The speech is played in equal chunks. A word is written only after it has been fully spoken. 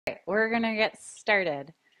We're gonna get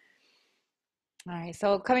started. All right,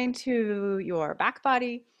 so coming to your back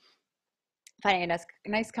body, finding a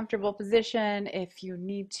nice comfortable position. If you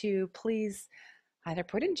need to, please either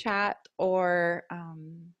put in chat or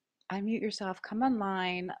unmute yourself, come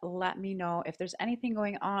online, let me know if there's anything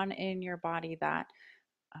going on in your body that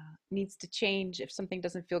needs to change. If something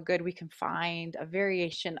doesn't feel good, we can find a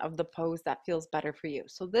variation of the pose that feels better for you.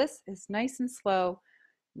 So this is nice and slow,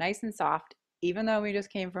 nice and soft. Even though we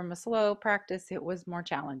just came from a slow practice, it was more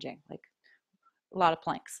challenging, like a lot of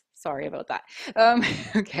planks. Sorry about that.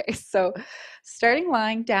 Okay, so starting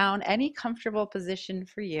lying down, any comfortable position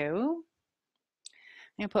for you.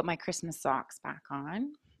 I'm gonna put my Christmas socks back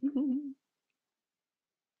on.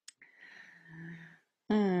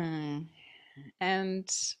 And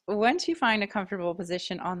once you find a comfortable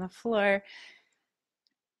position on the floor,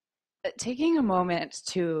 taking a moment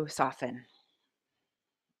to soften.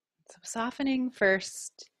 So softening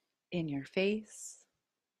first in your face.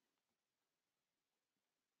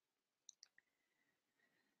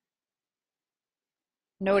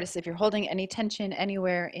 Notice if you're holding any tension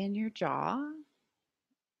anywhere in your jaw.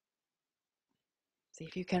 See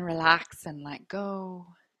if you can relax and let go.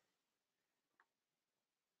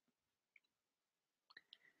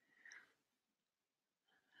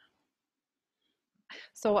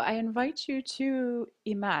 So I invite you to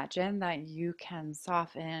imagine that you can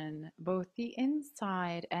soften both the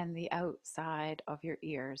inside and the outside of your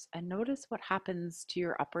ears, and notice what happens to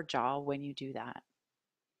your upper jaw when you do that.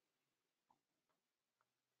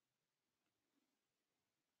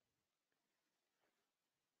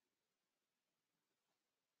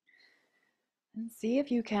 And see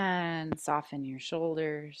if you can soften your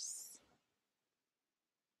shoulders.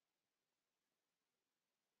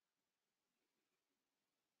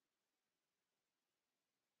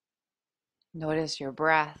 Notice your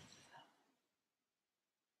breath.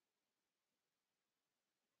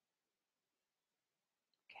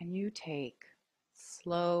 Can you take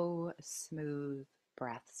slow, smooth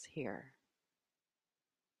breaths here?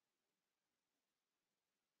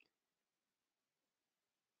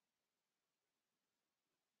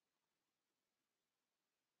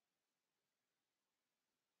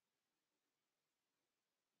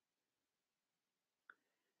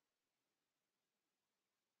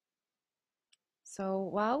 So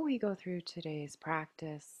while we go through today's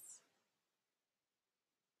practice,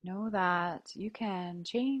 know that you can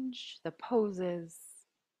change the poses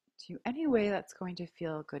to any way that's going to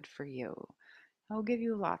feel good for you. I'll give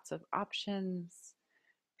you lots of options.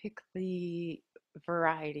 Pick the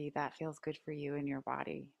variety that feels good for you in your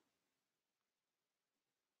body.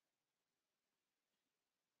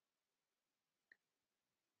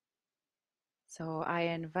 So I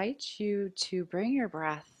invite you to bring your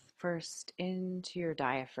breath first into your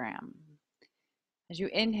diaphragm. As you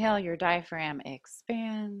inhale, your diaphragm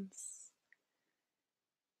expands.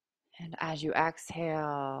 And as you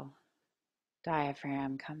exhale,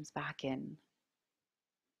 diaphragm comes back in.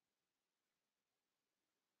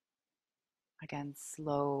 Again,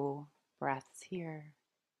 slow breaths here.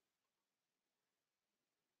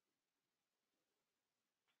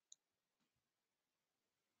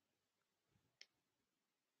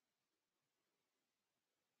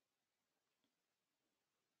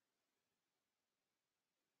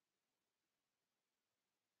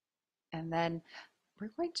 And then we're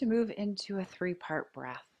going to move into a 3-part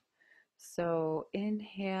breath. So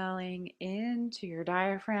inhaling into your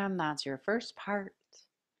diaphragm, that's your first part.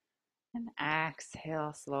 And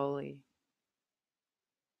exhale slowly.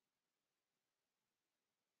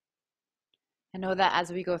 And know that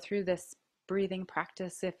as we go through this breathing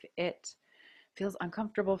practice, if it feels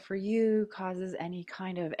uncomfortable for you, causes any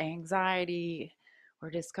kind of anxiety or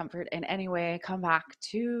discomfort in any way, come back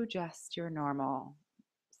to just your normal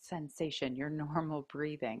sensation, your normal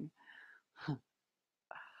breathing.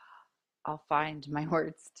 I'll find my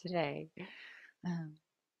words today.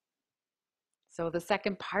 So the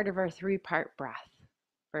second part of our 3-part breath.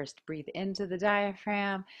 First, breathe into the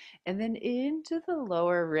diaphragm and then into the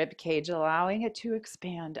lower rib cage, allowing it to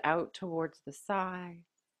expand out towards the side.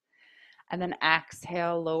 And then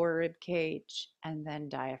exhale, lower rib cage, and then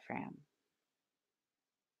diaphragm.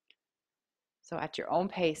 So at your own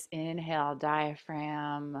pace, inhale,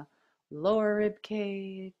 diaphragm, lower rib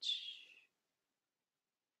cage.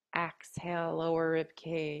 Exhale, lower rib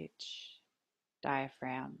cage,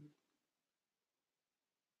 diaphragm.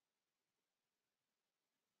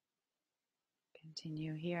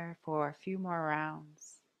 Continue here for a few more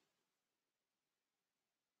rounds.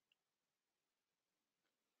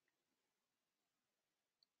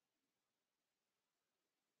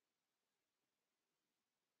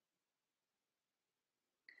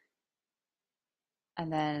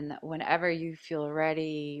 And then whenever you feel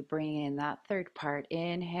ready, bring in that third part.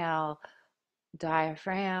 Inhale,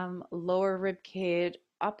 diaphragm, lower rib cage,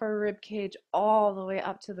 upper rib cage, all the way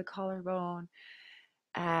up to the collarbone.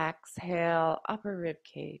 Exhale, upper rib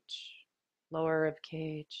cage, lower rib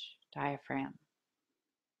cage, diaphragm.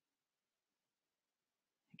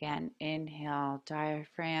 Again, inhale,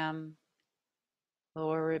 diaphragm,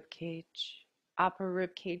 lower rib cage, upper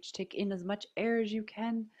rib cage. Take in as much air as you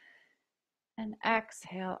can. And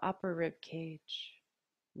exhale, upper rib cage,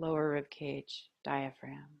 lower rib cage,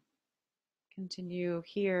 diaphragm. Continue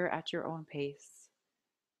here at your own pace.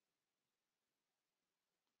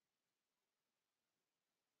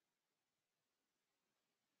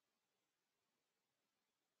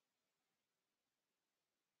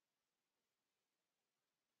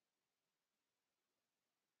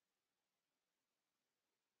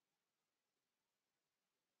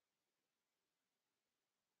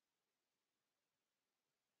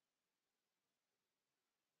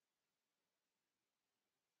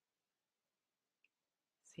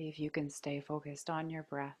 See if you can stay focused on your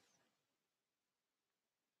breath.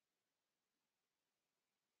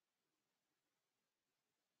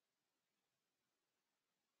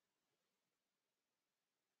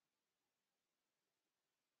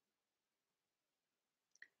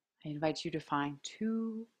 I invite you to find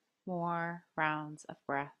 2 more rounds of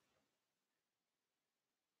breath.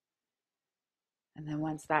 And then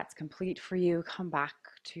once that's complete for you, come back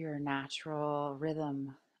to your natural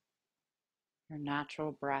rhythm, your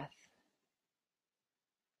natural breath.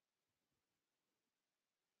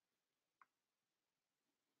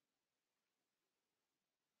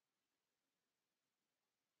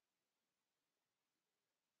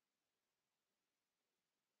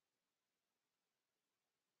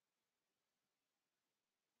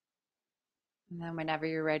 And then whenever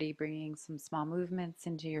you're ready, bringing some small movements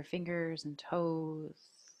into your fingers and toes.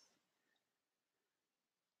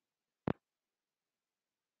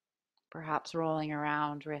 Perhaps rolling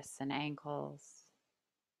around wrists and ankles.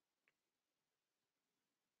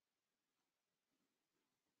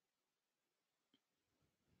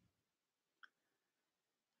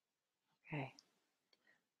 Okay.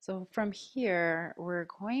 So from here, we're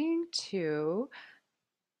going to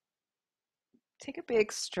take a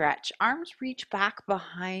big stretch. Arms reach back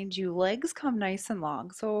behind you. Legs come nice and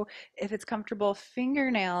long. So if it's comfortable,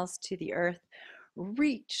 fingernails to the earth.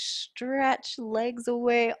 Reach, stretch, legs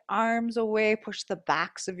away, arms away. Push the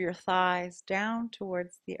backs of your thighs down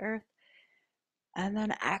towards the earth. And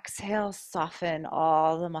then exhale, soften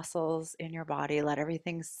all the muscles in your body. Let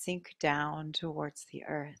everything sink down towards the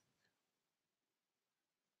earth.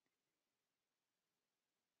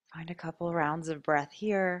 Find a couple rounds of breath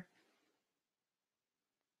here.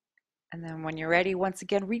 And then when you're ready, once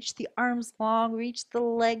again, reach the arms long, reach the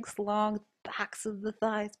legs long, backs of the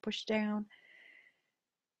thighs push down.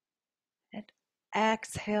 And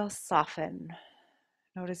exhale, soften.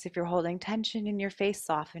 Notice if you're holding tension in your face,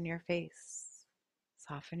 soften your face.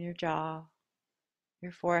 Soften your jaw,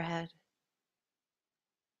 your forehead.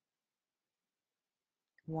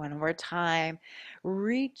 One more time.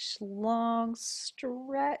 Reach long,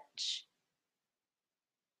 stretch.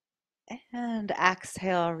 And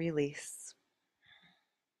exhale, release.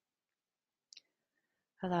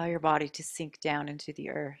 Allow your body to sink down into the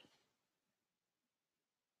earth.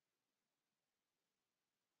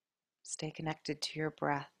 Stay connected to your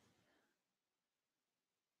breath.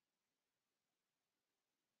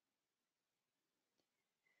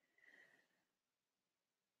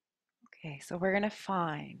 Okay, so we're going to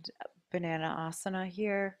find banana asana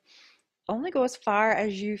here. Only go as far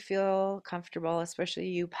as you feel comfortable, especially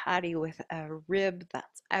you, Patty, with a rib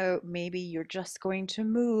that's out. Maybe you're just going to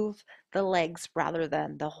move the legs rather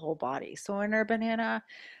than the whole body. So in our banana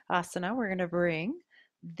asana, we're going to bring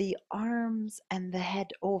the arms and the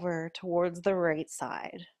head over towards the right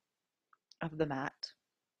side of the mat.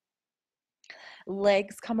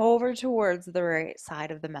 Legs come over towards the right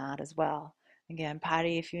side of the mat as well. Again,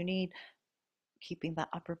 Patty, if you need, keeping that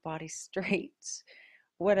upper body straight,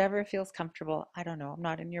 whatever feels comfortable. I don't know, I'm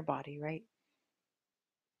not in your body, right?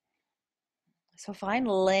 So find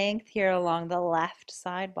length here along the left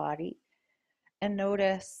side body and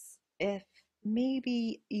notice if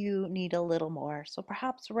maybe you need a little more. So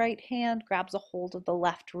perhaps right hand grabs a hold of the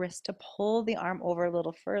left wrist to pull the arm over a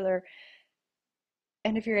little further.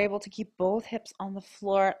 And if you're able to keep both hips on the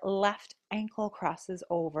floor, left ankle crosses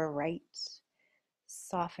over right.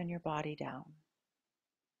 Soften your body down.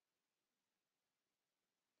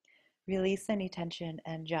 Release any tension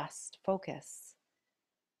and just focus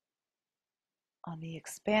on the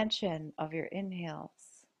expansion of your inhales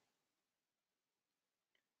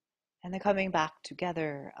And then coming back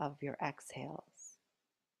together of your exhales.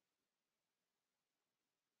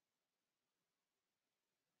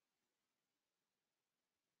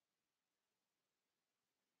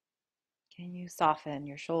 Can you soften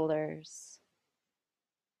your shoulders?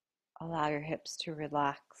 Allow your hips to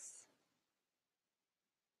relax.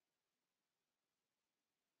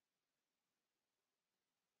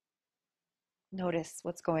 Notice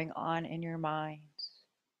what's going on in your mind.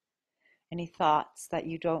 Any thoughts that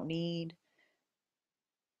you don't need,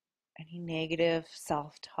 any negative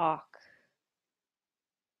self-talk.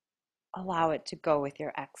 Allow it to go with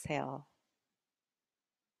your exhale.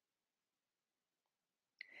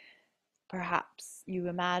 Perhaps you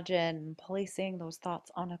imagine placing those thoughts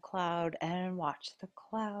on a cloud and watch the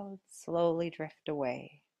clouds slowly drift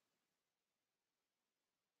away.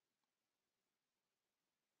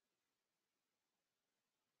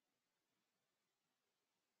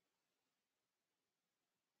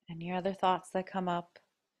 Any other thoughts that come up,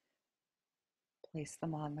 place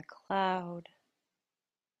them on the cloud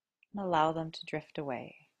and allow them to drift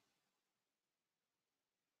away.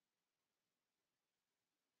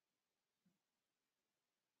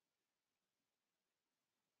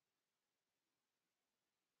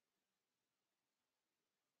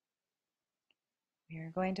 We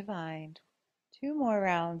are going to find 2 more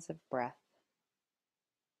rounds of breath.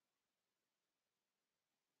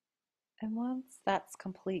 And once that's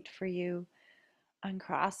complete for you,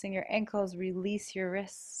 uncrossing your ankles, release your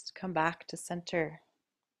wrists, come back to center.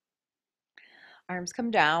 Arms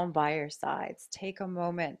come down by your sides. Take a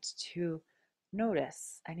moment to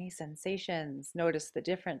notice any sensations. Notice the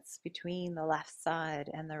difference between the left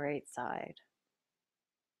side and the right side.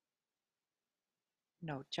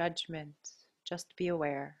 No judgment, just be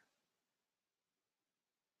aware.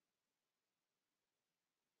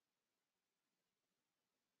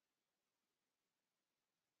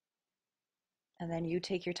 And then you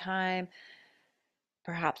take your time.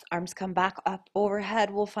 Perhaps arms come back up overhead.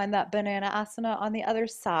 We'll find that banana asana on the other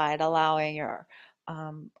side, allowing your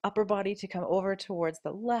upper body to come over towards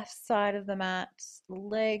the left side of the mat,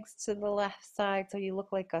 legs to the left side so you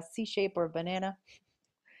look like a C shape or a banana.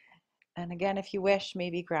 And again, if you wish,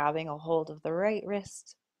 maybe grabbing a hold of the right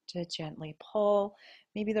wrist to gently pull.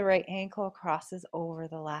 Maybe the right ankle crosses over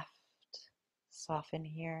the left. Soften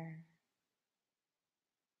here.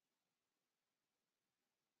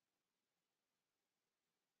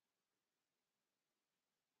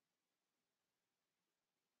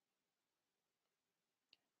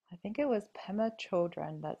 I think it was Pema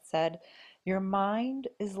Chodron that said, "Your mind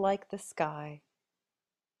is like the sky.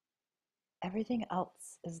 Everything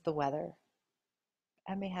else is the weather."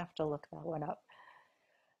 I may have to look that one up.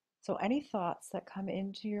 So any thoughts that come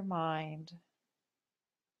into your mind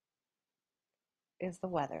is the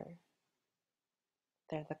weather.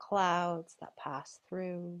 They're the clouds that pass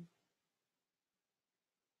through.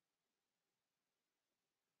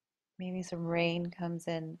 Maybe some rain comes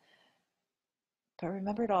in, but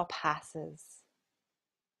remember it all passes.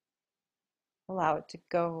 Allow it to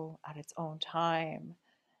go at its own time.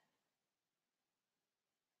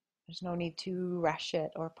 There's no need to rush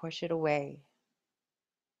it or push it away.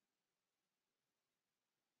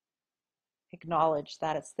 Acknowledge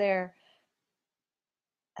that it's there,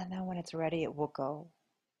 and then when it's ready, it will go.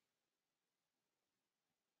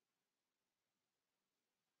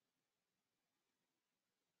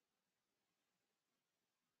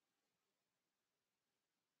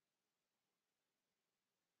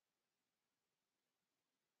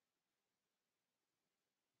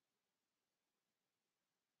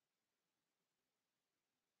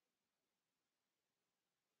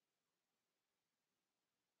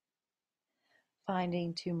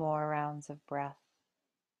 Finding 2 more rounds of breath.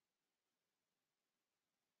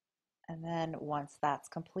 And then once that's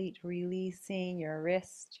complete, releasing your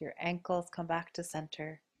wrist, your ankles, come back to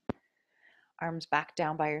center. Arms back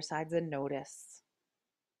down by your sides and notice.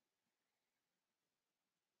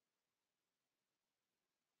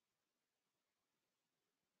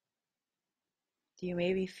 Do you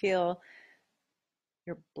maybe feel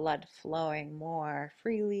your blood flowing more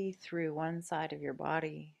freely through one side of your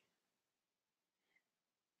body?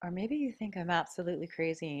 Or maybe you think I'm absolutely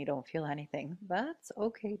crazy and you don't feel anything. That's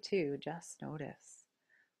okay too. Just notice.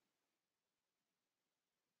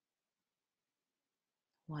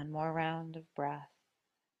 One more round of breath.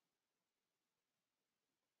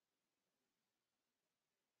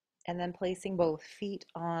 And then placing both feet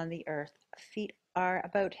on the earth. Feet are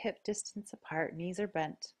about hip distance apart, knees are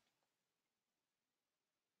bent.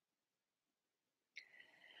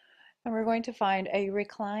 And we're going to find a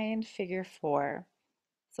reclined figure 4.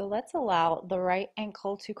 So let's allow the right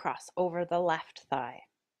ankle to cross over the left thigh.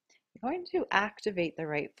 Going to activate the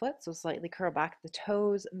right foot, so slightly curl back the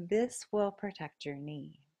toes. This will protect your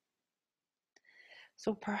knee.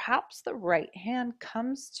 So perhaps the right hand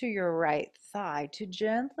comes to your right thigh to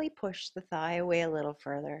gently push the thigh away a little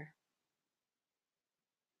further.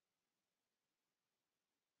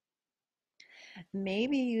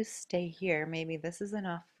 Maybe you stay here. Maybe this is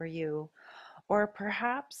enough for you. Or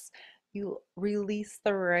perhaps you release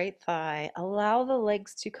the right thigh, allow the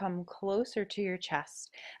legs to come closer to your chest,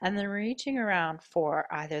 and then reaching around for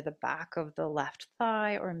either the back of the left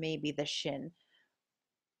thigh or maybe the shin.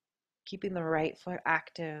 Keeping the right foot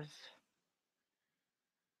active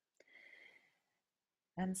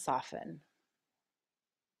and soften.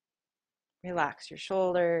 Relax your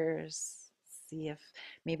shoulders. See if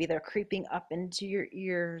maybe they're creeping up into your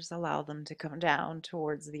ears. Allow them to come down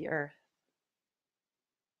towards the earth.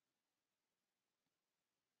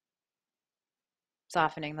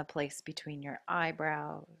 Softening the place between your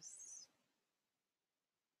eyebrows.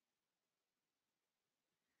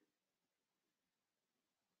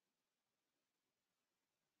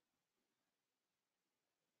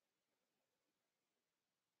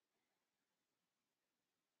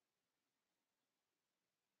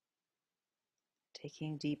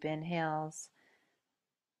 Taking deep inhales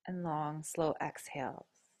and long, slow exhales.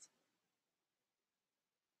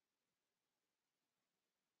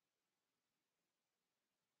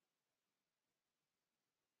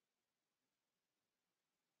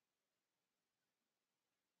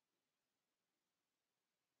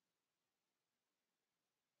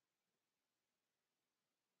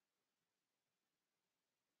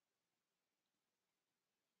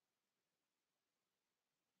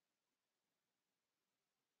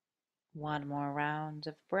 One more round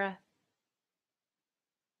of breath.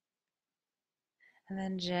 And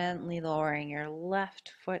then gently lowering your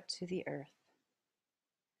left foot to the earth.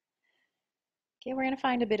 Okay, we're going to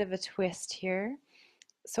find a bit of a twist here.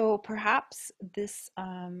 So perhaps this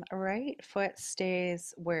right foot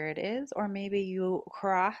stays where it is, or maybe you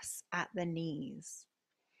cross at the knees.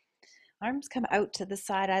 Arms come out to the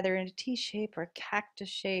side, either in a T shape or cactus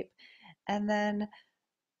shape, and then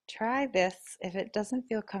try this. If it doesn't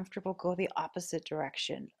feel comfortable, go the opposite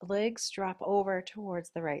direction. Legs drop over towards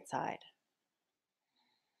the right side.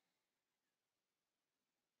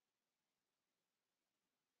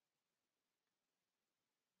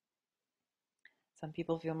 Some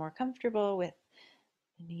people feel more comfortable with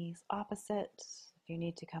the knees opposite. If you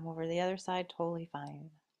need to come over the other side, totally fine.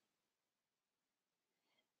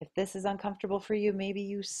 If this is uncomfortable for you, maybe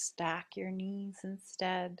you stack your knees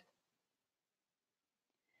instead.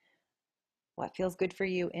 What feels good for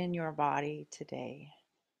you in your body today?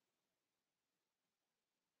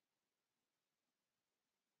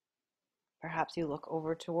 Perhaps you look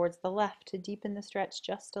over towards the left to deepen the stretch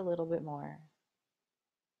just a little bit more.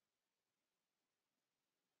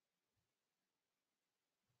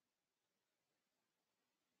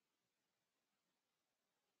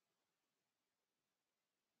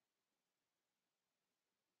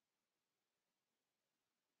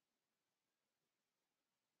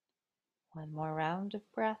 One more round of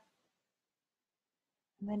breath.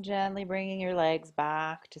 And then gently bringing your legs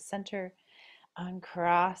back to center,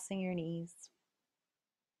 uncrossing your knees.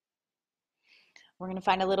 We're going to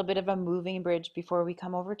find a little bit of a moving bridge before we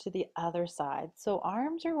come over to the other side. So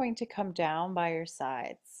arms are going to come down by your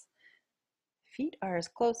sides. Feet are as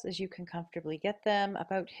close as you can comfortably get them,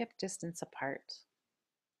 about hip distance apart.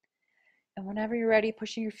 And whenever you're ready,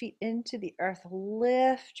 pushing your feet into the earth,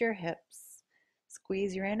 lift your hips,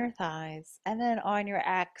 squeeze your inner thighs, and then on your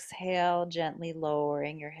exhale, gently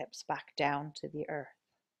lowering your hips back down to the earth.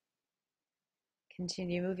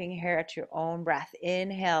 Continue moving here at your own breath.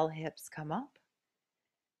 Inhale, hips come up,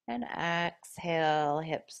 and exhale,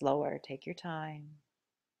 hips lower. Take your time.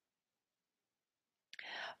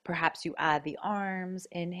 Perhaps you add the arms.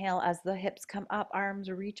 Inhale as the hips come up, arms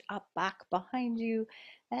reach up back behind you,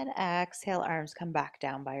 and exhale, arms come back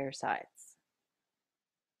down by your sides.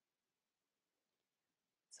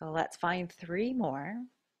 So let's find 3 more.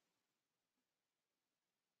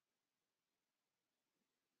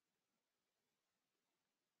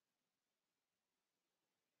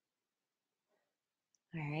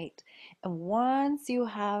 All right. And once you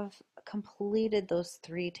have completed those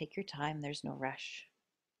 3, take your time. There's no rush.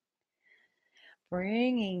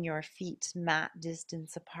 Bringing your feet mat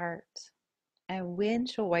distance apart and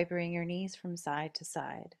windshield wipering your knees from side to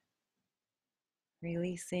side.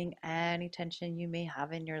 Releasing any tension you may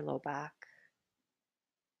have in your low back.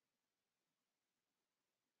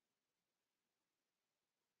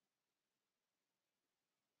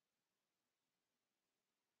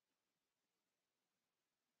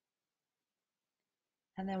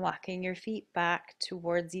 And then walking your feet back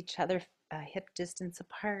towards each other, hip distance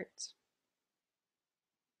apart.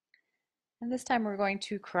 And this time we're going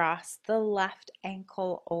to cross the left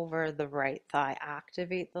ankle over the right thigh.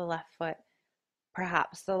 Activate the left foot.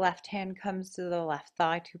 Perhaps the left hand comes to the left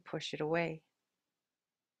thigh to push it away.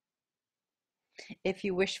 If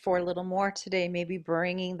you wish for a little more today, maybe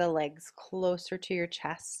bringing the legs closer to your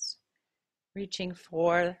chest, reaching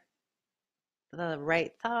for the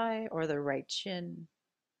right thigh or the right shin,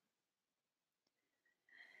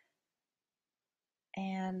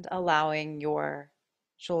 and allowing your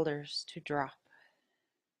shoulders to drop.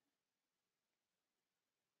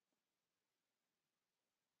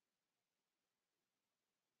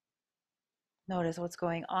 Notice what's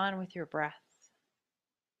going on with your breath.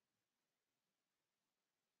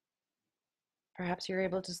 Perhaps you're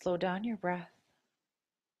able to slow down your breath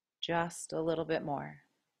just a little bit more.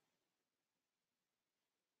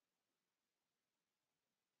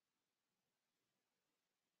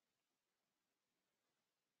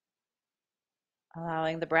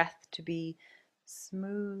 Allowing the breath to be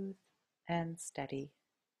smooth and steady.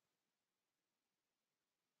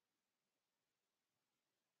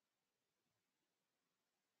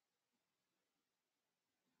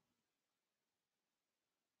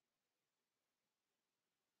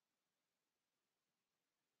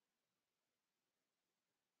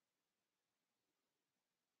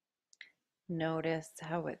 Notice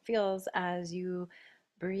how it feels as you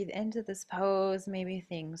breathe into this pose. Maybe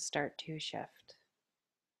things start to shift.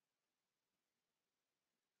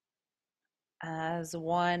 As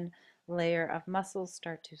one layer of muscles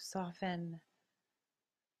start to soften,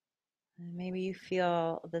 and maybe you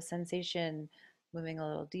feel the sensation moving a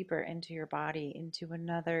little deeper into your body, into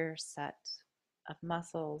another set of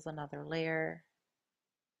muscles, another layer.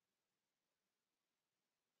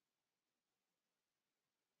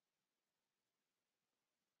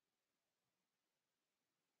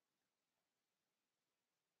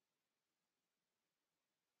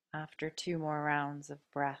 After 2 more rounds of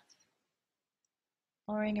breath,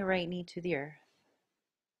 lowering your right knee to the earth.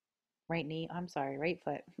 Right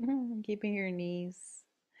foot. Keeping your knees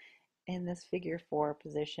in this figure 4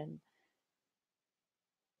 position.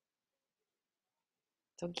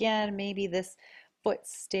 So again, maybe this foot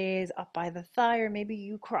stays up by the thigh, or maybe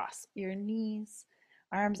you cross your knees,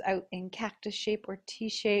 arms out in cactus shape or T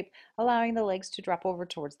shape, allowing the legs to drop over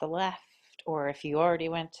towards the left. Or if you already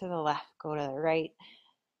went to the left, go to the right.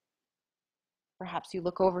 Perhaps you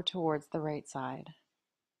look over towards the right side.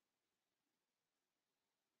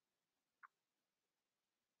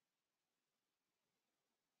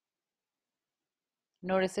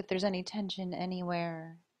 Notice if there's any tension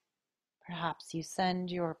anywhere. Perhaps you send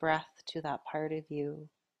your breath to that part of you,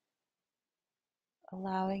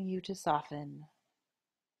 allowing you to soften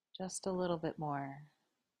just a little bit more.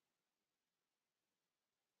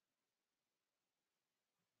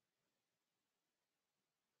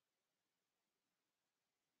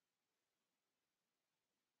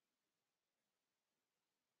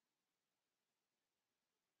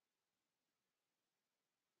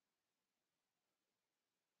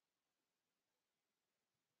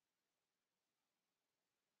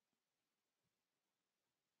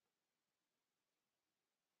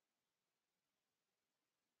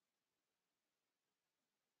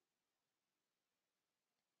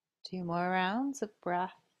 2 more rounds of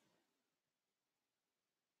breath.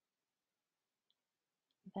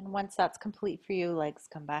 Then once that's complete for you, legs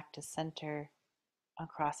come back to center.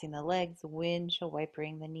 Uncrossing the legs, windshield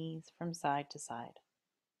wipering the knees from side to side.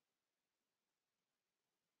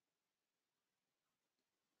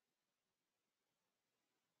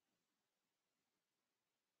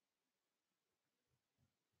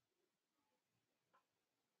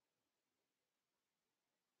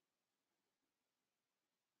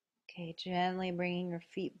 Okay, gently bringing your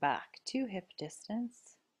feet back to hip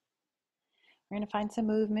distance. We're going to find some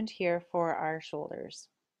movement here for our shoulders.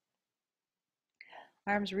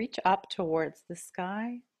 Arms reach up towards the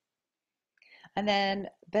sky. And then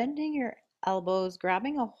bending your elbows,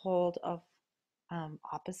 grabbing a hold of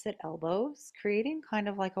opposite elbows, creating kind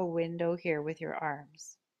of like a window here with your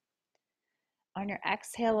arms. On your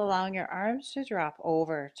exhale, allowing your arms to drop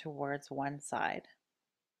over towards one side.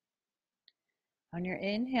 On your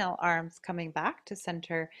inhale, arms coming back to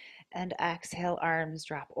center, and exhale, arms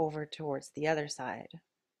drop over towards the other side.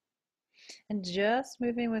 And just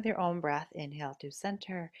moving with your own breath, inhale to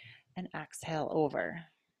center and exhale over.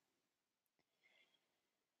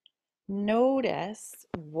 Notice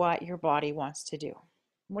what your body wants to do.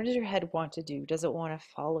 What does your head want to do? Does it want to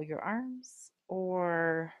follow your arms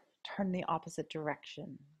or turn the opposite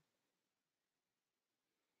direction?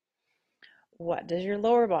 What does your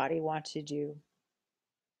lower body want to do?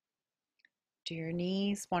 Do your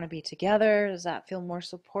knees want to be together? Does that feel more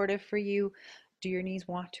supportive for you? Do your knees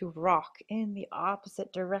want to rock in the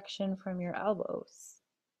opposite direction from your elbows?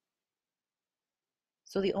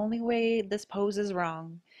 So the only way this pose is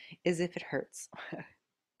wrong is if it hurts.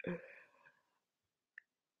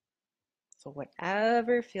 So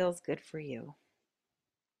whatever feels good for you.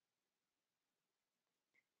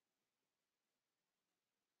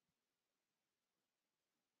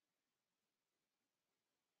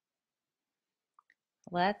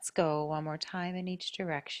 Let's go one more time in each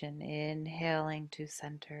direction. Inhaling to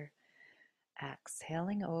center,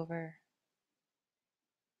 exhaling over,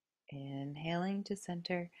 inhaling to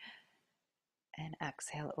center, and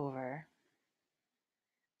exhale over.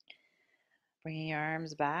 Bringing your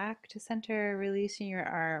arms back to center, releasing your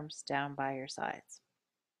arms down by your sides.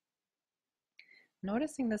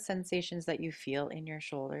 Noticing the sensations that you feel in your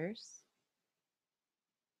shoulders.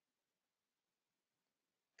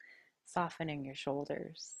 Softening your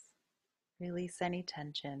shoulders. Release any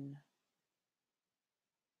tension.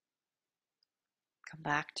 Come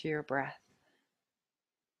back to your breath.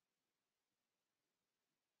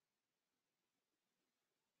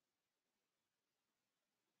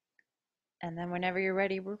 And then whenever you're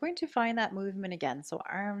ready, we're going to find that movement again. So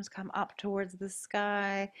arms come up towards the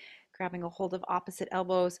sky, grabbing a hold of opposite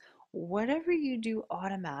elbows. Whatever you do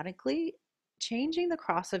automatically, changing the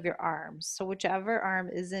cross of your arms. So whichever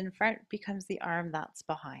arm is in front becomes the arm that's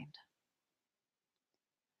behind.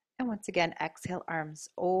 And once again, exhale, arms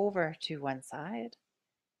over to one side.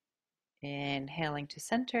 Inhaling to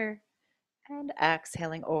center and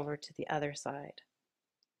exhaling over to the other side.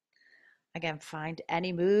 Again, find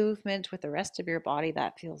any movement with the rest of your body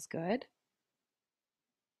that feels good.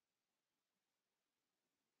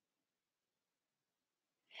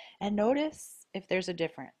 And notice if there's a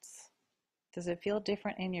difference. Does it feel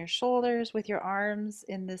different in your shoulders with your arms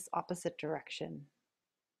in this opposite direction?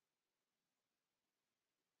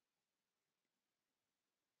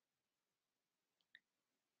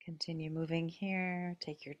 Continue moving here.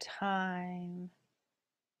 Take your time.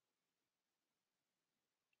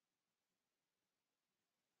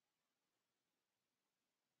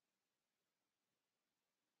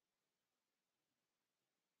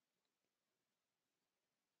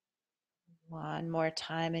 One more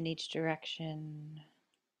time in each direction.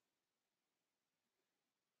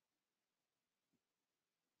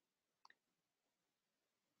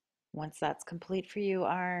 Once that's complete for you,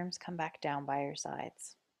 arms come back down by your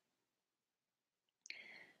sides.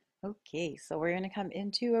 Okay, so we're going to come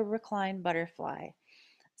into a reclined butterfly.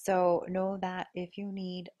 So know that if you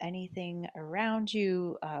need anything around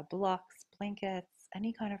you, blocks, blankets,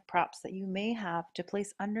 any kind of props that you may have to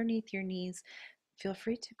place underneath your knees, feel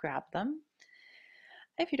free to grab them.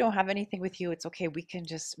 If you don't have anything with you, it's okay. We can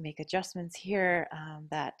just make adjustments here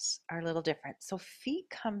that are a little different. So feet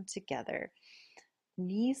come together,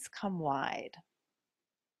 knees come wide.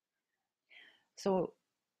 So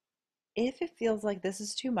if it feels like this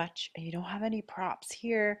is too much and you don't have any props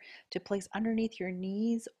here to place underneath your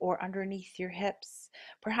knees or underneath your hips,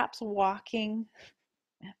 perhaps walking,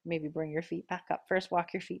 maybe bring your feet back up first,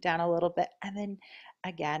 walk your feet down a little bit, and then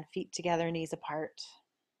again, feet together, knees apart.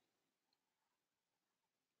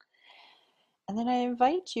 And then I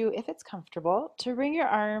invite you, if it's comfortable, to bring your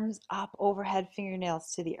arms up overhead,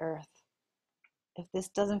 fingernails to the earth. If this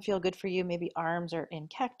doesn't feel good for you, maybe arms are in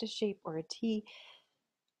cactus shape or a T,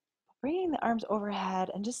 bringing the arms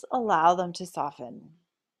overhead and just allow them to soften.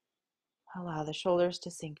 Allow the shoulders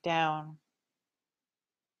to sink down.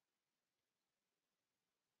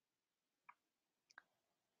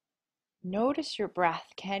 Notice your breath.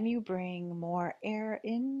 Can you bring more air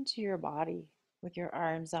into your body with your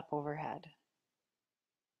arms up overhead?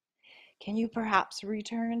 Can you perhaps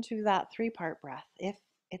return to that three-part breath if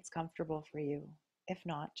it's comfortable for you? If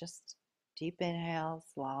not, just deep inhales,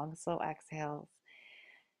 long, slow exhales.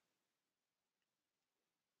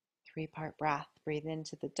 Three-part breath. Breathe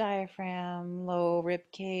into the diaphragm, low rib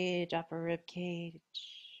cage, upper rib cage.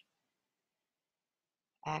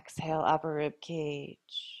 Exhale, upper rib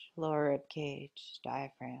cage, lower rib cage,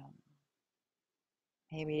 diaphragm.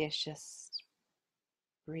 Maybe it's just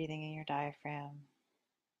breathing in your diaphragm.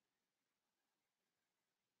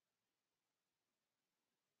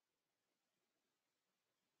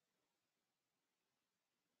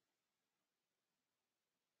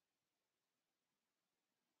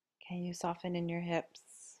 Can you soften in your hips?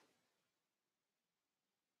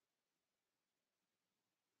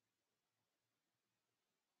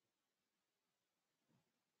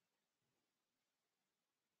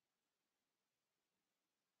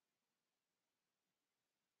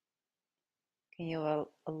 Can you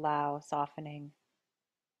allow softening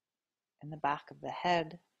in the back of the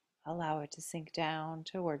head? Allow it to sink down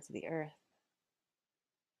towards the earth.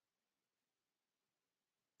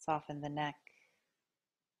 Soften the neck,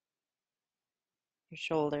 your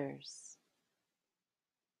shoulders.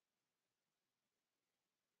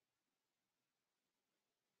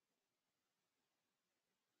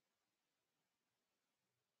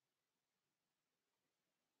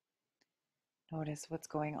 Notice what's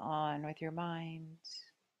going on with your mind.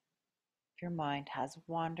 If your mind has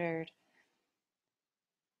wandered,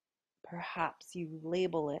 perhaps you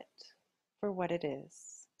label it for what it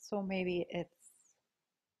is. So maybe it's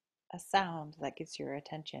a sound that gets your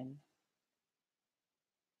attention.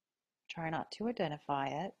 Try not to identify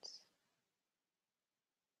it.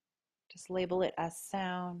 Just label it as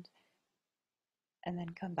sound and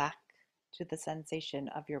then come back to the sensation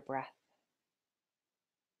of your breath.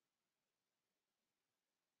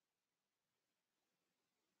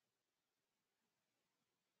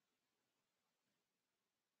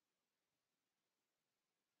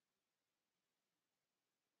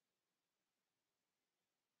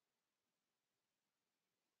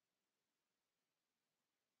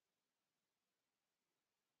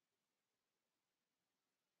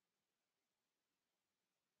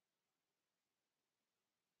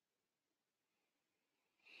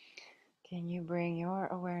 Can you bring your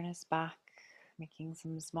awareness back, making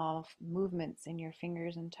some small movements in your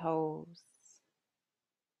fingers and toes?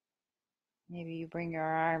 Maybe you bring your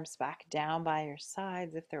arms back down by your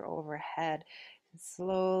sides if they're overhead, and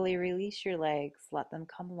slowly release your legs, let them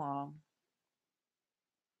come long.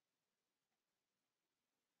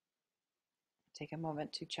 Take a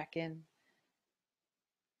moment to check in.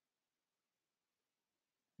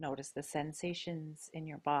 Notice the sensations in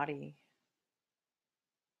your body.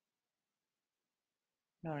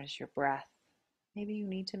 Notice your breath. Maybe you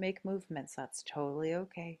need to make movements. That's totally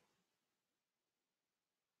okay.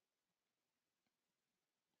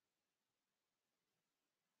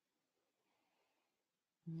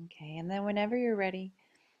 Okay, and then whenever you're ready,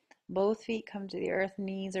 both feet come to the earth,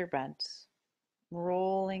 knees are bent,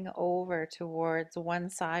 rolling over towards one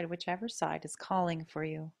side, whichever side is calling for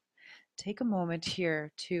you. Take a moment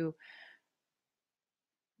here to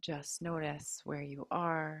just notice where you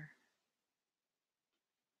are.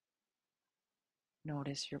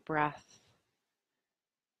 Notice your breath.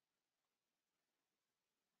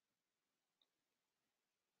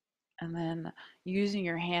 And then using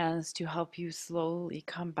your hands to help you slowly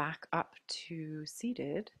come back up to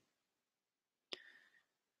seated.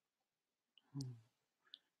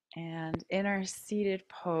 And in our seated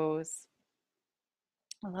pose,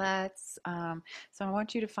 so I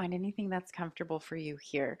want you to find anything that's comfortable for you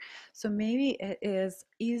here. So maybe it is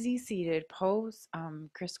easy seated pose,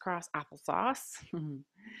 crisscross applesauce,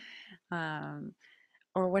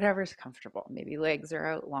 or whatever's comfortable. Maybe legs are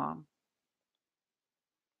out long.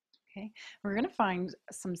 Okay, we're going to find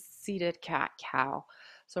some seated cat-cow.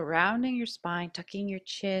 So rounding your spine, tucking your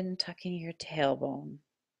chin, tucking your tailbone.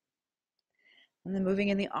 And then moving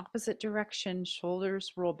in the opposite direction,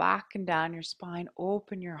 shoulders roll back and down your spine,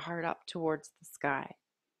 open your heart up towards the sky.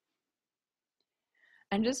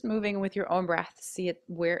 And just moving with your own breath, see it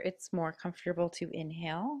where it's more comfortable to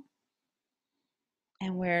inhale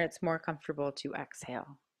and where it's more comfortable to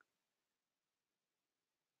exhale.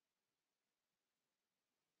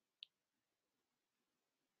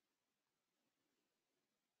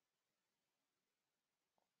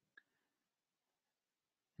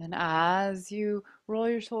 And as you roll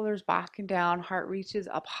your shoulders back and down, heart reaches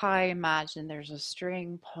up high. Imagine there's a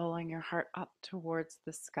string pulling your heart up towards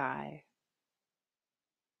the sky.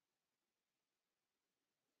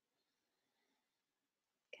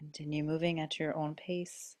 Continue moving at your own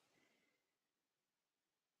pace.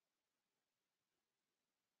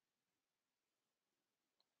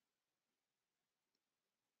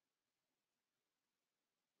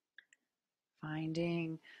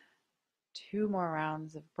 Finding 2 more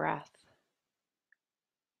rounds of breath.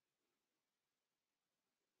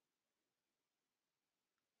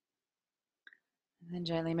 And then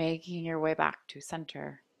gently making your way back to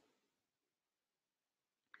center.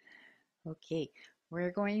 Okay,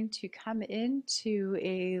 we're going to come into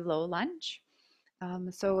a low lunge.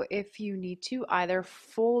 So if you need to, either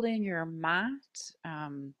fold in your mat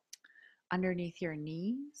underneath your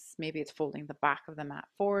knees, maybe it's folding the back of the mat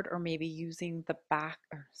forward, or maybe using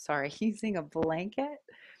using a blanket.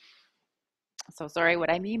 So sorry, what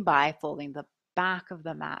I mean by folding the back of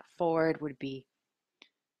the mat forward would be,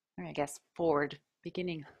 I guess, forward,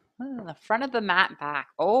 beginning the front of the mat back.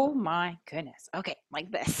 Oh my goodness. Okay, like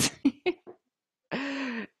this.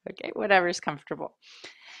 Okay, whatever's comfortable.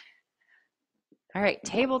 All right,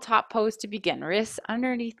 tabletop pose to begin. Wrists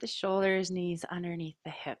underneath the shoulders, knees underneath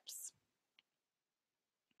the hips.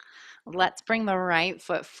 Let's bring the right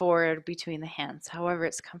foot forward between the hands, however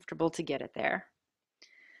it's comfortable to get it there.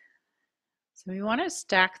 So we want to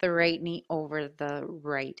stack the right knee over the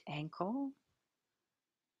right ankle.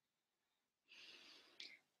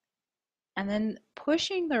 And then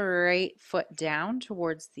pushing the right foot down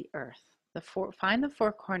towards the earth. Find the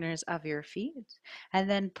four corners of your feet and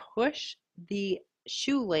then push the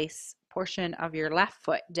shoelace portion of your left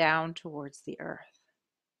foot down towards the earth.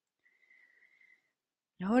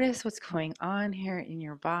 Notice what's going on here in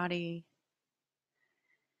your body.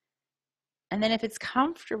 And then if it's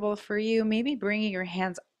comfortable for you, maybe bringing your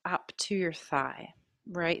hands up to your thigh,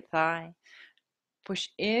 right thigh. Push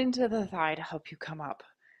into the thigh to help you come up.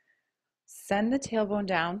 Send the tailbone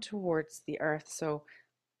down towards the earth. So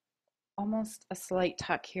almost a slight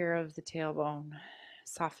tuck here of the tailbone.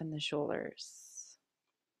 Soften the shoulders.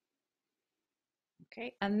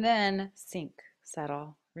 Okay, and then sink,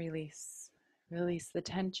 settle, release. Release the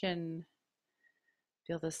tension.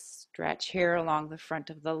 Feel the stretch here along the front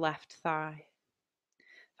of the left thigh.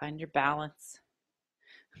 Find your balance.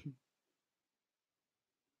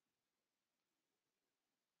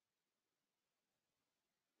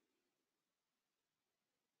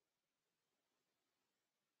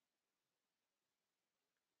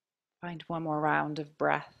 Find one more round of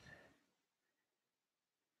breath.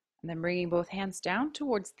 And then bringing both hands down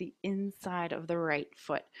towards the inside of the right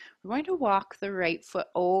foot. We're going to walk the right foot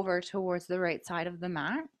over towards the right side of the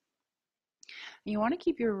mat. And you want to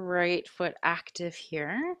keep your right foot active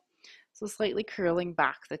here. So slightly curling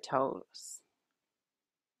back the toes.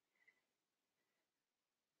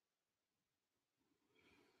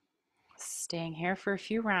 Staying here for a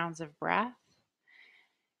few rounds of breath.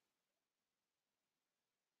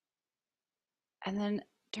 And then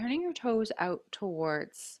turning your toes out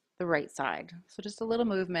towards the right side. So just a little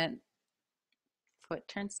movement. Foot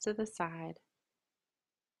turns to the side.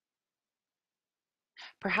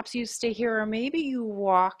 Perhaps you stay here, or maybe you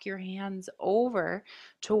walk your hands over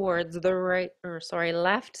towards the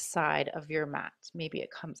left side of your mat. Maybe it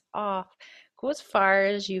comes off. Go as far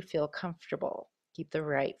as you feel comfortable. Keep the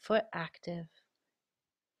right foot active.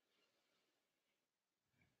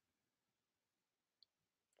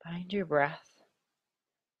 Find your breath.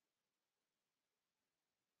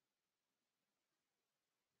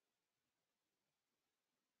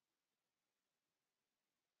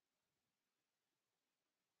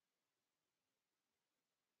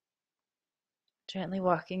 Gently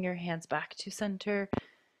walking your hands back to center.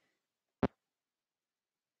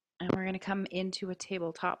 And we're going to come into a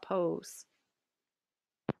tabletop pose.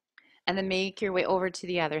 And then make your way over to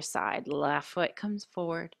the other side. Left foot comes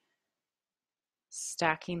forward.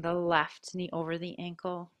 Stacking the left knee over the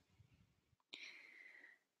ankle.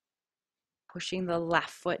 Pushing the left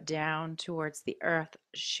foot down towards the earth.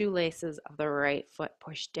 Shoelaces of the right foot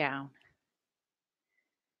push down.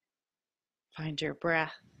 Find your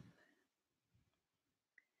breath.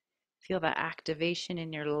 Feel the activation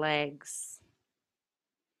in your legs.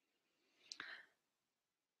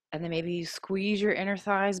 And then maybe you squeeze your inner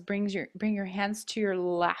thighs, bring your hands to your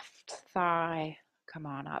left thigh. Come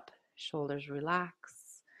on up. Shoulders relax.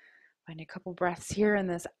 Find a couple breaths here in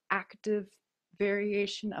this active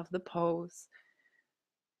variation of the pose.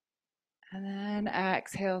 And then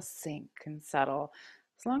exhale, sink and settle.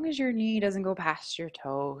 As long as your knee doesn't go past your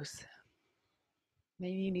toes.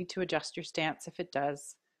 Maybe you need to adjust your stance if it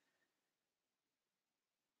does.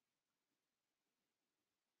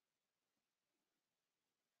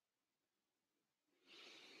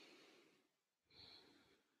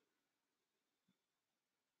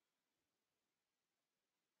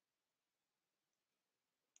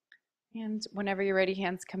 And whenever you're ready,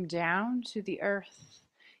 hands come down to the earth.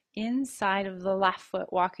 Inside of the left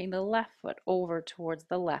foot, walking the left foot over towards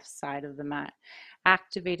the left side of the mat.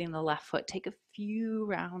 Activating the left foot. Take a few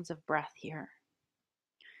rounds of breath here.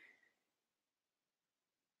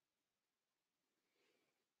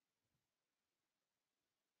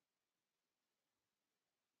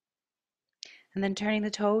 And then turning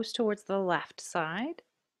the toes towards the left side.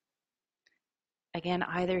 Again,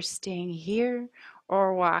 either staying here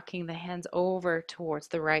or walking the hands over towards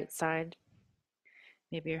the right side.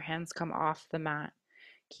 Maybe your hands come off the mat.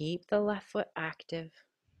 Keep the left foot active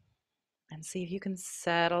and see if you can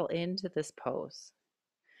settle into this pose.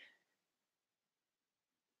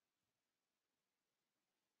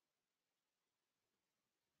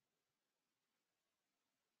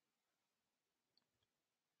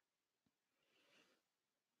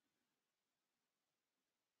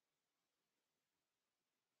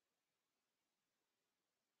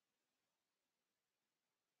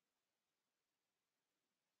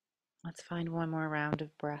 Let's find one more round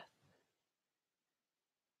of breath.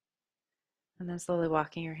 And then slowly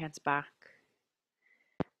walking your hands back.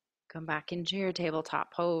 Come back into your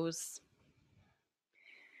tabletop pose.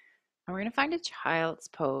 And we're going to find a child's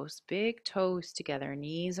pose. Big toes together,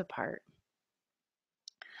 knees apart.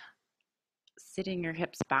 Sitting your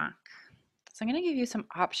hips back. So I'm going to give you some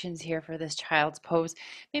options here for this child's pose.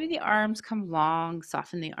 Maybe the arms come long,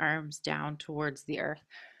 soften the arms down towards the earth.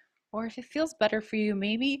 Or if it feels better for you,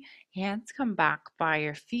 maybe hands come back by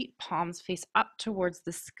your feet, palms face up towards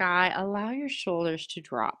the sky. Allow your shoulders to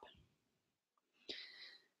drop.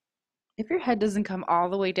 If your head doesn't come all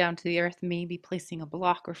the way down to the earth, maybe placing a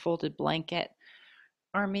block or folded blanket,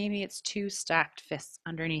 or maybe it's two stacked fists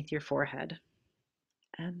underneath your forehead.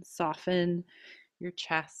 And soften your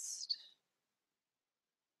chest,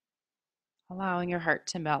 allowing your heart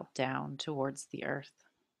to melt down towards the earth.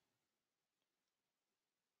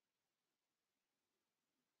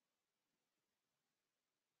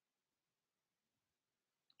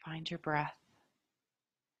 Find your breath.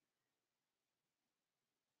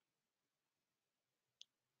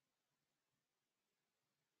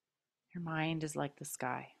 Your mind is like the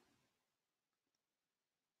sky.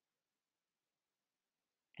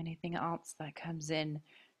 Anything else that comes in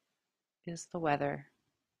is the weather.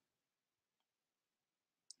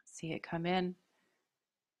 See it come in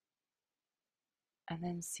and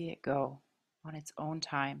then see it go on its own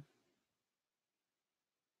time.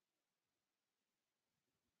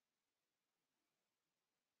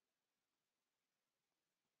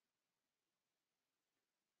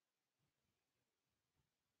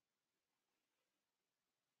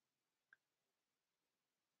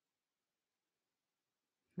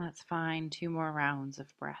 Let's find 2 more rounds of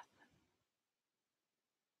breath.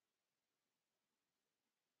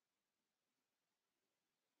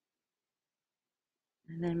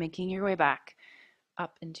 And then making your way back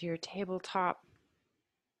up into your tabletop.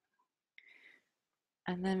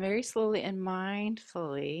 And then very slowly and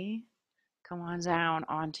mindfully come on down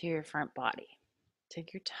onto your front body.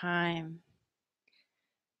 Take your time.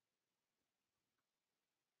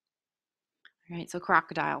 All right, so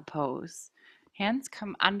crocodile pose. Hands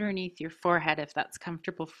come underneath your forehead if that's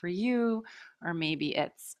comfortable for you, or maybe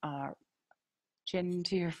it's chin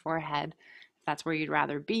to your forehead if that's where you'd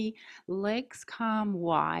rather be. Legs come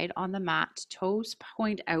wide on the mat, toes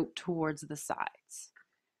point out towards the sides.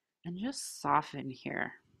 And just soften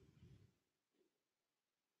here.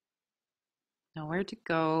 Nowhere to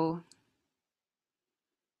go,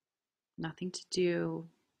 nothing to do,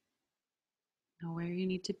 nowhere you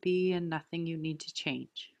need to be, and nothing you need to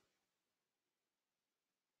change.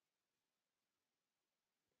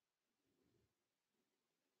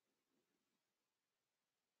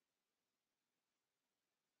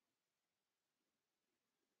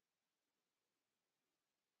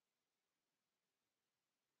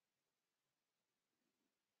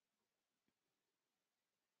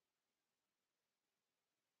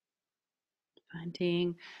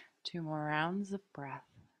 Finding 2 more rounds of breath.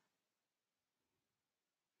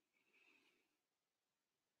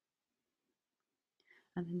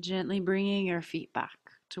 And then gently bringing your feet back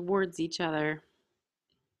towards each other.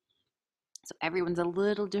 So everyone's a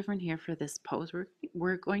little different here for this pose.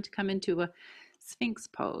 We're going to come into a Sphinx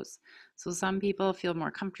pose. So some people feel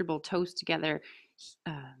more comfortable toes together,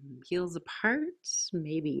 heels apart.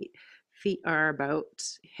 Maybe feet are about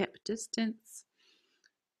hip distance.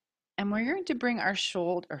 And we're going to bring our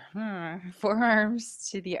forearms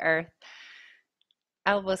to the earth.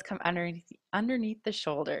 Elbows come underneath the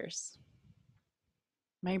shoulders.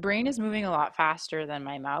 My brain is moving a lot faster than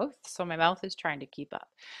my mouth, so my mouth is trying to keep up.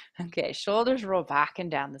 Okay, shoulders roll back and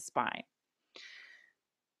down the spine.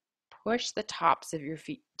 Push the tops of your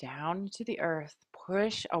feet down to the earth.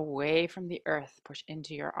 Push away from the earth. Push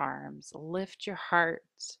into your arms. Lift your heart.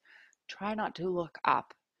 Try not to look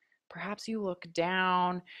up. Perhaps you look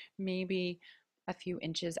down, maybe a few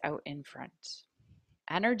inches out in front.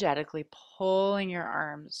 Energetically pulling your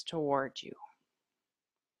arms towards you.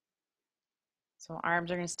 So arms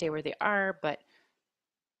are going to stay where they are, but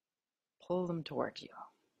pull them towards you.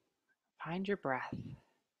 Find your breath.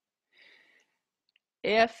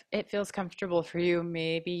 If it feels comfortable for you,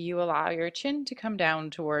 maybe you allow your chin to come down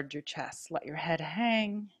towards your chest. Let your head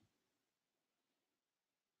hang.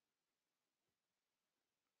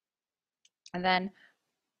 And then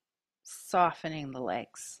softening the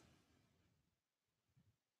legs.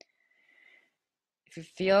 If it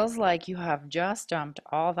feels like you have just dumped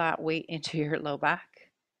all that weight into your low back,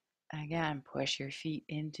 again, push your feet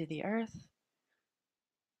into the earth.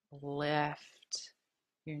 Lift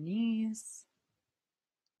your knees.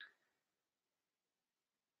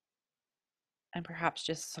 and perhaps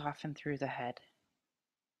just soften through the head.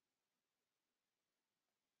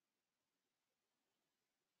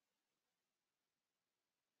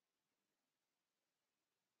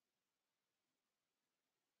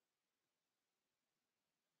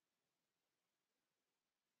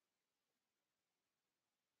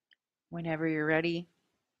 Whenever you're ready,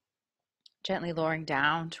 gently lowering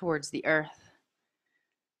down towards the earth,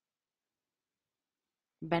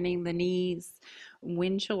 bending the knees,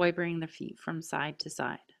 windshield wipering the feet from side to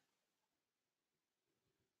side.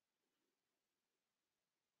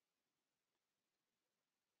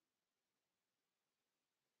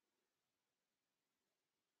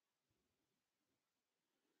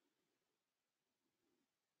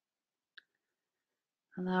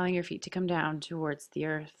 Allowing your feet to come down towards the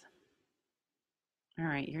earth. All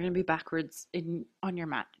right, you're going to be backwards on your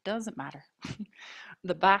mat. It doesn't matter.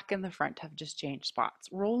 The back and the front have just changed spots.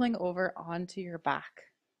 Rolling over onto your back.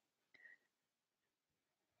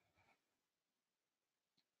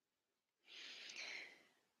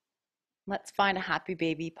 Let's find a happy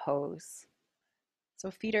baby pose. So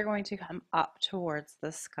feet are going to come up towards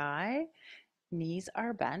the sky. Knees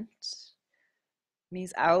are bent.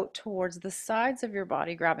 Knees out towards the sides of your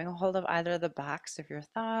body, grabbing a hold of either the backs of your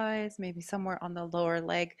thighs, maybe somewhere on the lower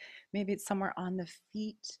leg, maybe it's somewhere on the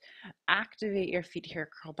feet. Activate your feet here,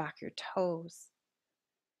 curl back your toes.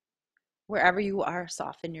 Wherever you are,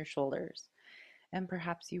 soften your shoulders, and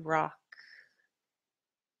perhaps you rock.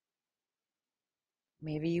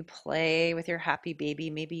 Maybe you play with your happy baby.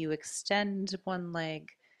 Maybe you extend one leg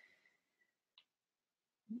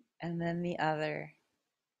and then the other.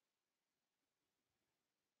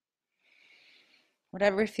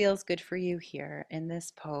 Whatever feels good for you here in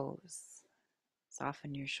this pose.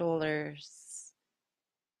 Soften your shoulders,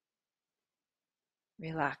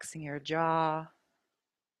 relaxing your jaw.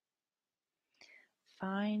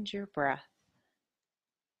 Find your breath.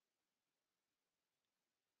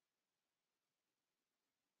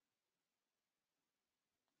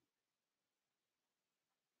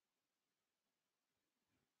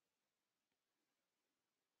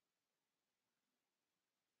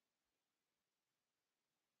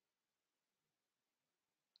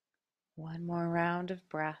 One more round of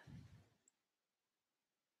breath.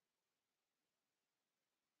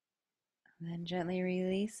 And then gently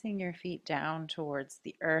releasing your feet down towards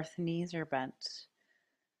the earth. Knees are bent.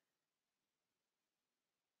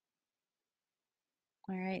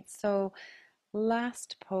 All right, so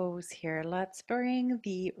last pose here. Let's bring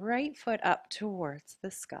the right foot up towards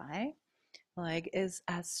the sky. Leg is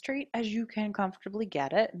as straight as you can comfortably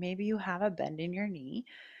get it. Maybe you have a bend in your knee.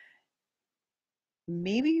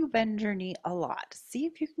 Maybe you bend your knee a lot. See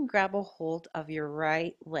if you can grab a hold of your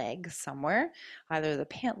right leg somewhere, either the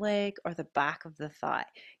pant leg or the back of the thigh.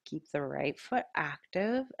 Keep the right foot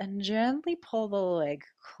active and gently pull the leg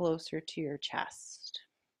closer to your chest.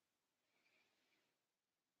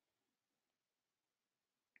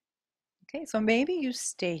 Okay, so maybe you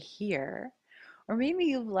stay here, or maybe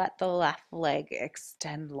you let the left leg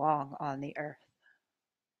extend long on the earth.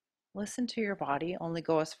 Listen to your body, only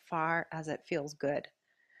go as far as it feels good.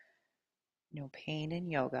 No pain in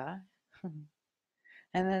yoga. And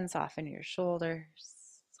then soften your shoulders,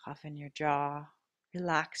 soften your jaw,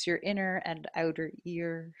 relax your inner and outer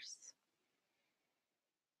ears,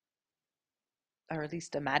 or at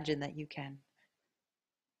least imagine that you can.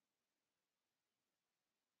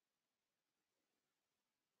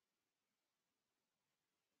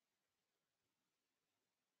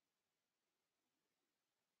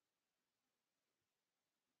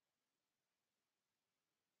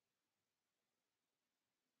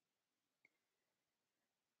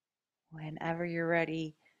 Whenever you're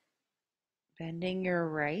ready, bending your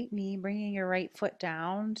right knee, bringing your right foot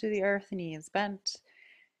down to the earth, knee is bent.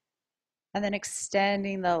 And then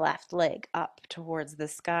extending the left leg up towards the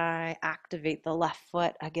sky. Activate the left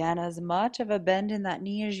foot. Again, as much of a bend in that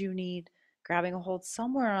knee as you need. Grabbing a hold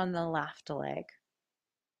somewhere on the left leg.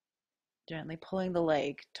 Gently pulling the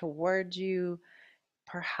leg towards you.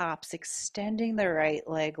 Perhaps extending the right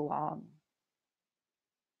leg long.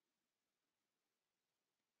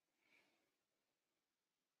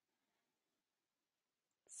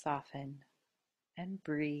 Soften and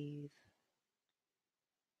breathe.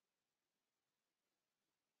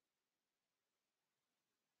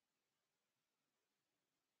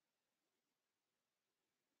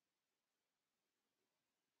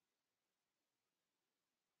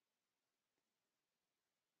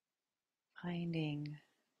 Finding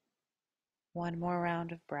one more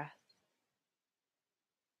round of breath.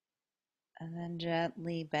 And then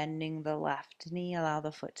gently bending the left knee. Allow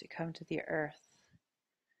the foot to come to the earth.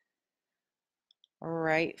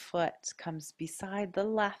 Right foot comes beside the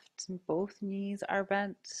left, and both knees are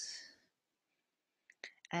bent.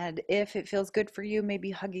 And if it feels good for you,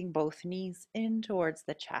 maybe hugging both knees in towards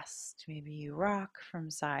the chest. Maybe you rock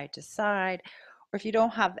from side to side. Or if you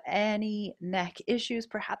don't have any neck issues,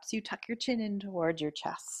 perhaps you tuck your chin in towards your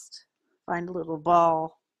chest. Find a little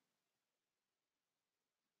ball.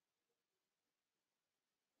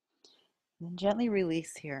 And then gently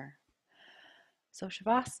release here. So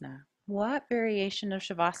Shavasana. What variation of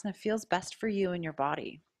Shavasana feels best for you and your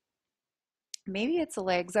body? Maybe it's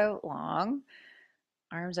legs out long,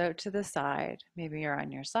 arms out to the side. Maybe you're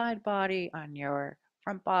on your side body, on your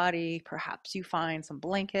front body. Perhaps you find some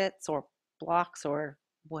blankets or blocks or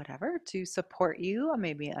whatever to support you,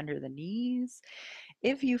 maybe under the knees.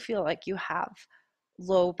 If you feel like you have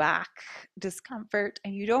low back discomfort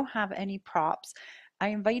and you don't have any props, I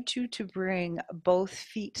invite you to bring both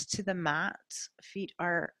feet to the mat. Feet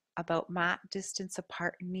are about mat distance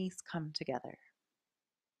apart, knees come together.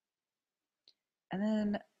 And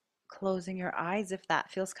then closing your eyes if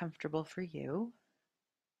that feels comfortable for you.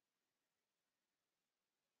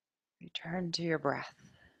 Return to your breath.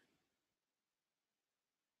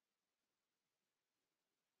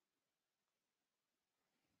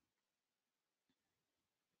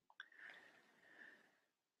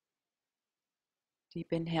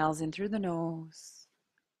 Deep inhales in through the nose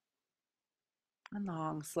and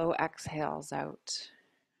long, slow exhales out.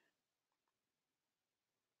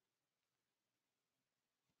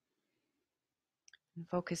 And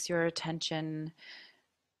focus your attention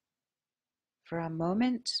for a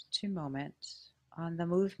moment to moment on the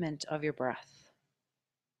movement of your breath.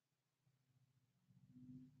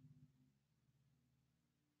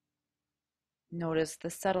 Notice the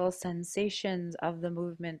subtle sensations of the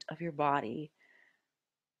movement of your body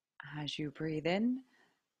as you breathe in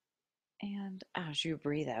and as you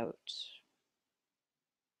breathe out.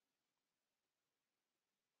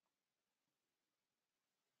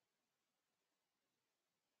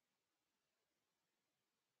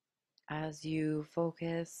 As you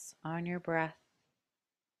focus on your breath,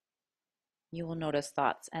 you will notice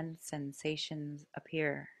thoughts and sensations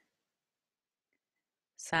appear.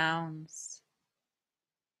 Sounds,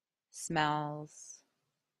 smells,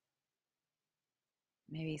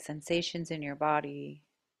 maybe sensations in your body,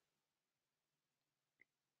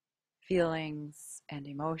 feelings and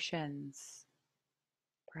emotions,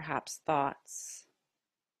 perhaps thoughts.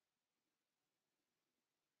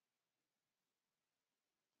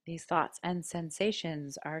 These thoughts and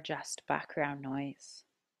sensations are just background noise.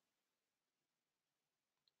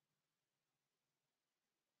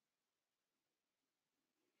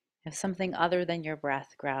 If something other than your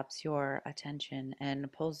breath grabs your attention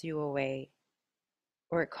and pulls you away,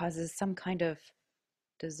 or it causes some kind of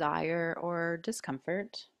desire or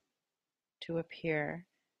discomfort to appear,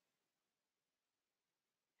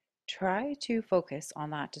 try to focus on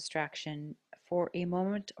that distraction for a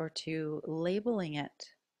moment or two, labeling it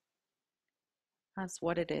as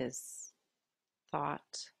what it is: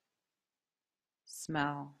 thought,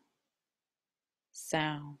 smell,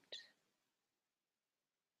 sound.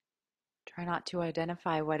 Try not to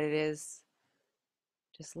identify what it is,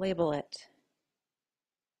 just label it.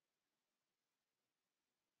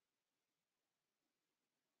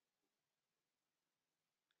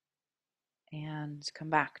 And come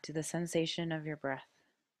back to the sensation of your breath.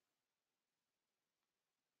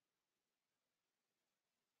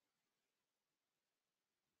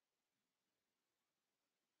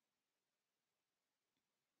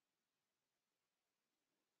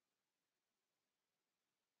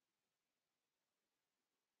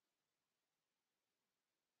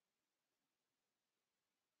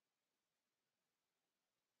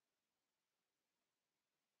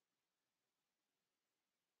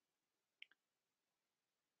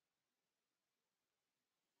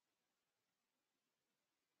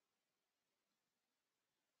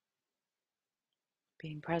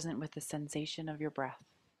 Being present with the sensation of your breath.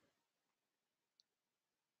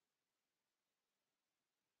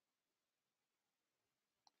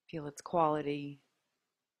 Feel its quality,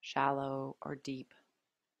 shallow or deep,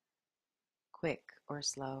 quick or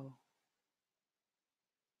slow.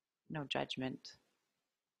 No judgment.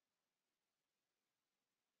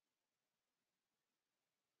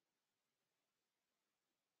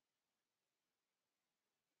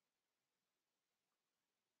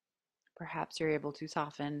 Perhaps you're able to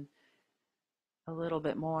soften a little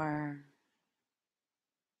bit more,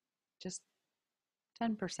 just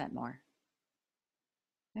 10% more.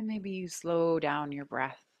 And maybe you slow down your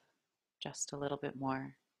breath just a little bit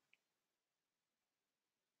more.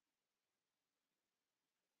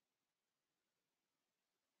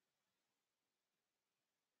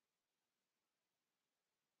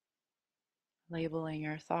 labeling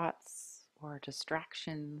your thoughts or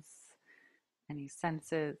distractions, any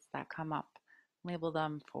senses that come up, label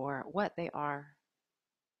them for what they are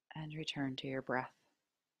and return to your breath.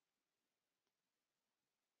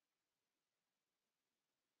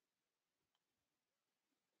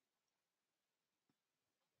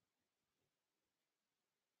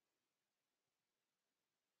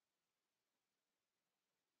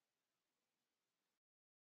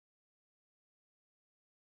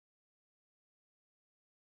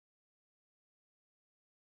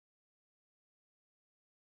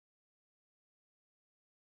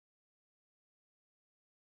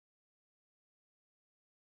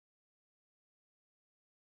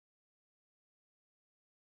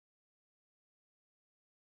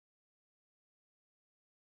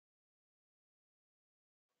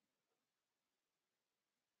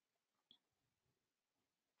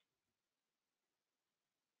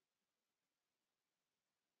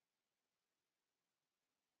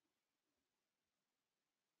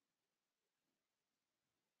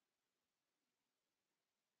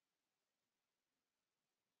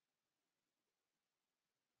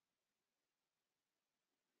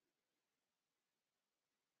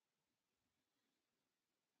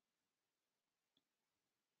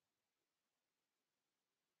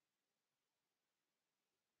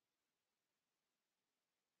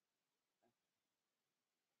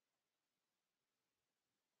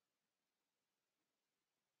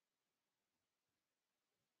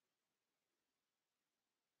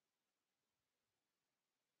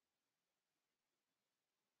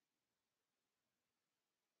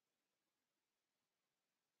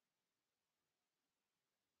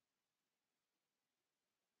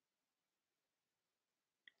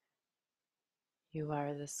 You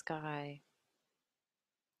are the sky.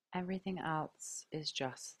 Everything else is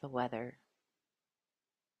just the weather.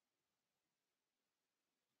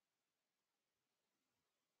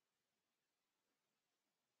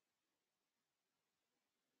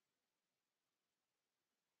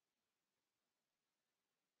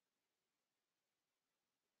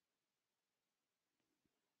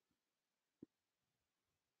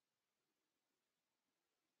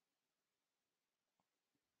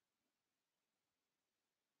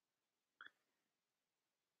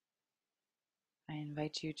 I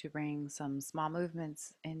invite you to bring some small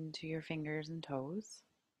movements into your fingers and toes.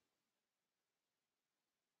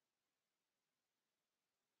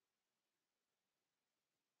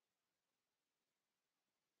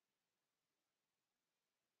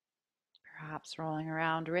 Perhaps rolling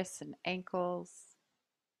around wrists and ankles.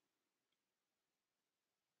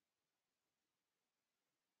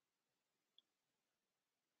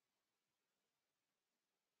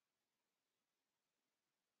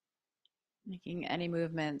 Making any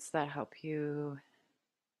movements that help you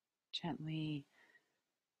gently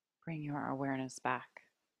bring your awareness back.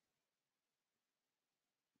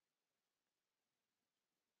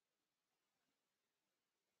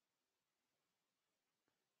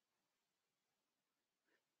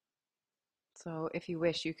 So if you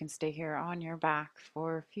wish, you can stay here on your back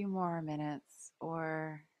for a few more minutes,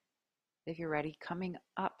 or if you're ready, coming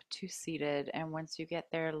up to seated, and once you get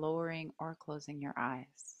there, lowering or closing your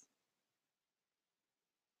eyes.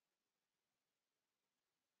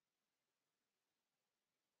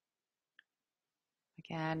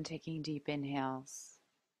 Again, taking deep inhales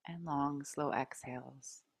and long, slow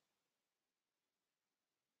exhales.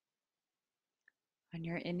 On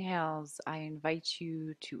your inhales, I invite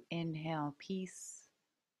you to inhale peace,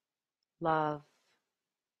 love,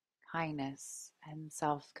 kindness, and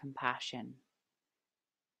self-compassion.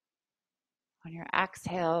 On your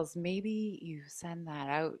exhales, maybe you send that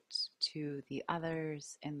out to the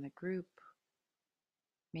others in the group,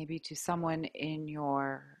 maybe to someone in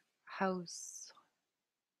your house,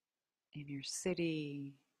 in your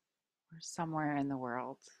city, or somewhere in the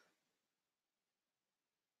world.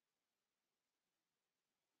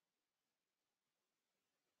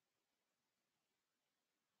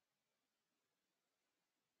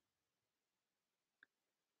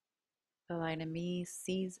 The light in me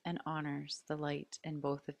sees and honors the light in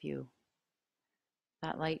both of you.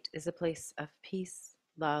 That light is a place of peace,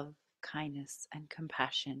 love, kindness, and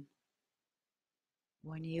compassion.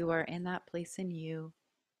 When you are in that place in you,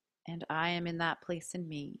 and I am in that place in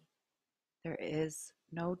me, there is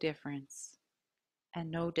no difference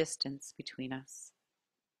and no distance between us.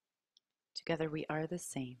 Together we are the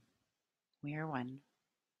same. We are one.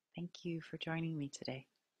 Thank you for joining me today.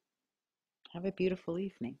 Have a beautiful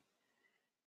evening.